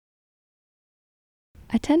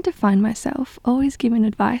I tend to find myself always giving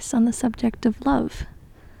advice on the subject of love.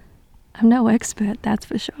 I'm no expert, that's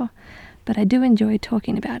for sure, but I do enjoy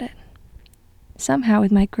talking about it. Somehow,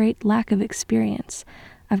 with my great lack of experience,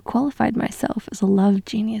 I've qualified myself as a love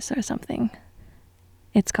genius or something.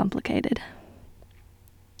 It's complicated.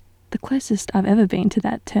 The closest I've ever been to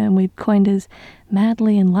that term we've coined as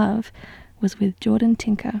madly in love was with Jordan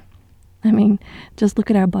Tinker. I mean, just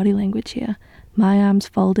look at our body language here. My arms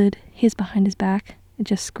folded, his behind his back. It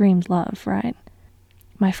just screams love, right?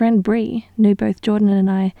 My friend Bree knew both Jordan and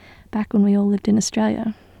I back when we all lived in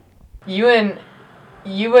Australia. You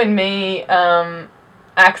and me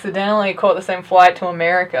accidentally caught the same flight to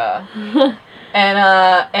America. and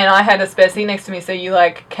I had a spare seat next to me, so you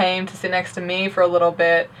like came to sit next to me for a little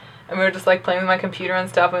bit, and we were just like playing with my computer and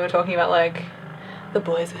stuff, and we were talking about like the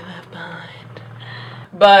boys we left behind.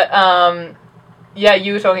 But yeah,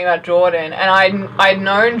 you were talking about Jordan, and I'd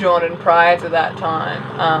known Jordan prior to that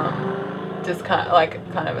time, just kind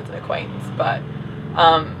of as an acquaintance, but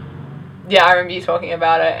yeah, I remember you talking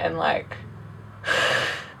about it and like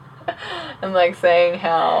and like saying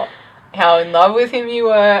how in love with him you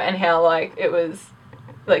were, and how like it was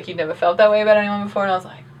like you'd never felt that way about anyone before, and I was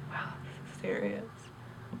like, wow, this is serious.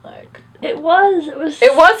 Like It was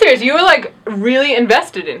serious. You were like really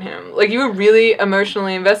invested in him. Like you were really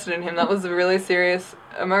emotionally invested in him. That was the really serious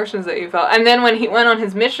emotions that you felt. And then when he went on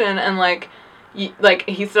his mission and like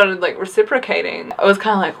he started like reciprocating, I was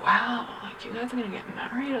kind of like, wow, like you guys are gonna get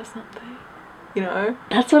married or something, you know?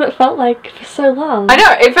 That's what it felt like for so long. I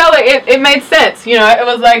know, it felt like it made sense, you know? It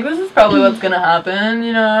was like, this is probably what's gonna happen,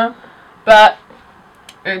 you know? But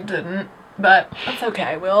it didn't. But that's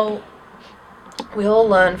okay. We all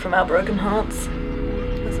learn from our broken hearts,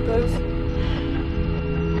 I suppose.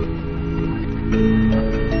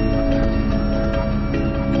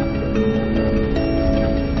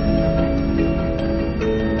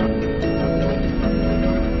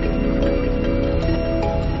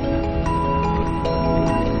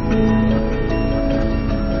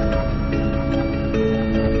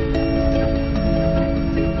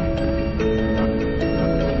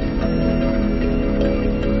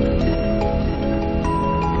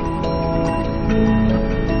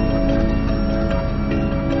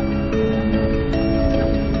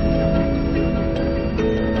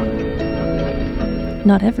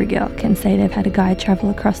 Not every girl can say they've had a guy travel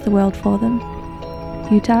across the world for them.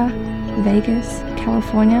 Utah, Vegas,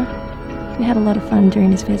 California. We had a lot of fun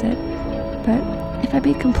during his visit. But if I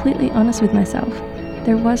be completely honest with myself,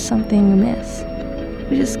 there was something amiss.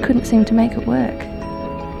 We just couldn't seem to make it work.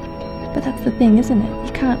 But that's the thing, isn't it?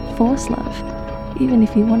 You can't force love, even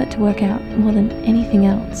if you want it to work out more than anything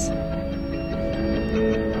else.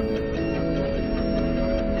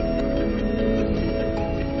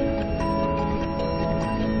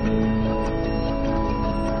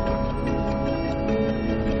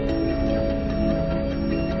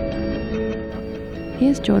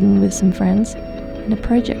 Here's Jordan with some friends and a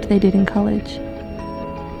project they did in college.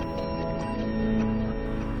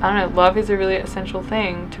 I don't know, love is a really essential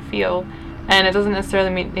thing to feel, and it doesn't necessarily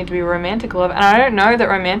need to be romantic love, and I don't know that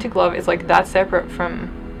romantic love is like that separate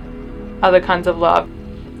from other kinds of love.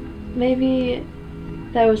 Maybe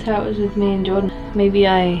that was how it was with me and Jordan. Maybe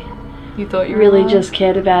You thought you really just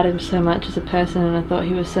cared about him so much as a person, and I thought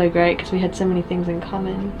he was so great because we had so many things in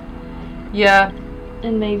common. Yeah.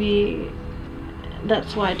 And maybe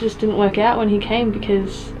that's why it just didn't work out when he came,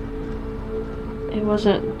 because it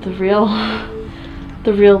wasn't the real love.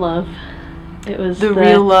 It was the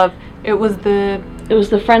real love. It was the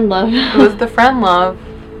friend love. It was the friend love.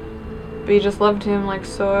 But you just loved him like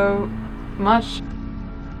so much.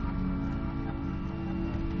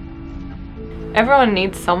 Everyone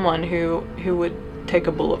needs someone who would take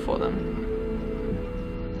a bullet for them.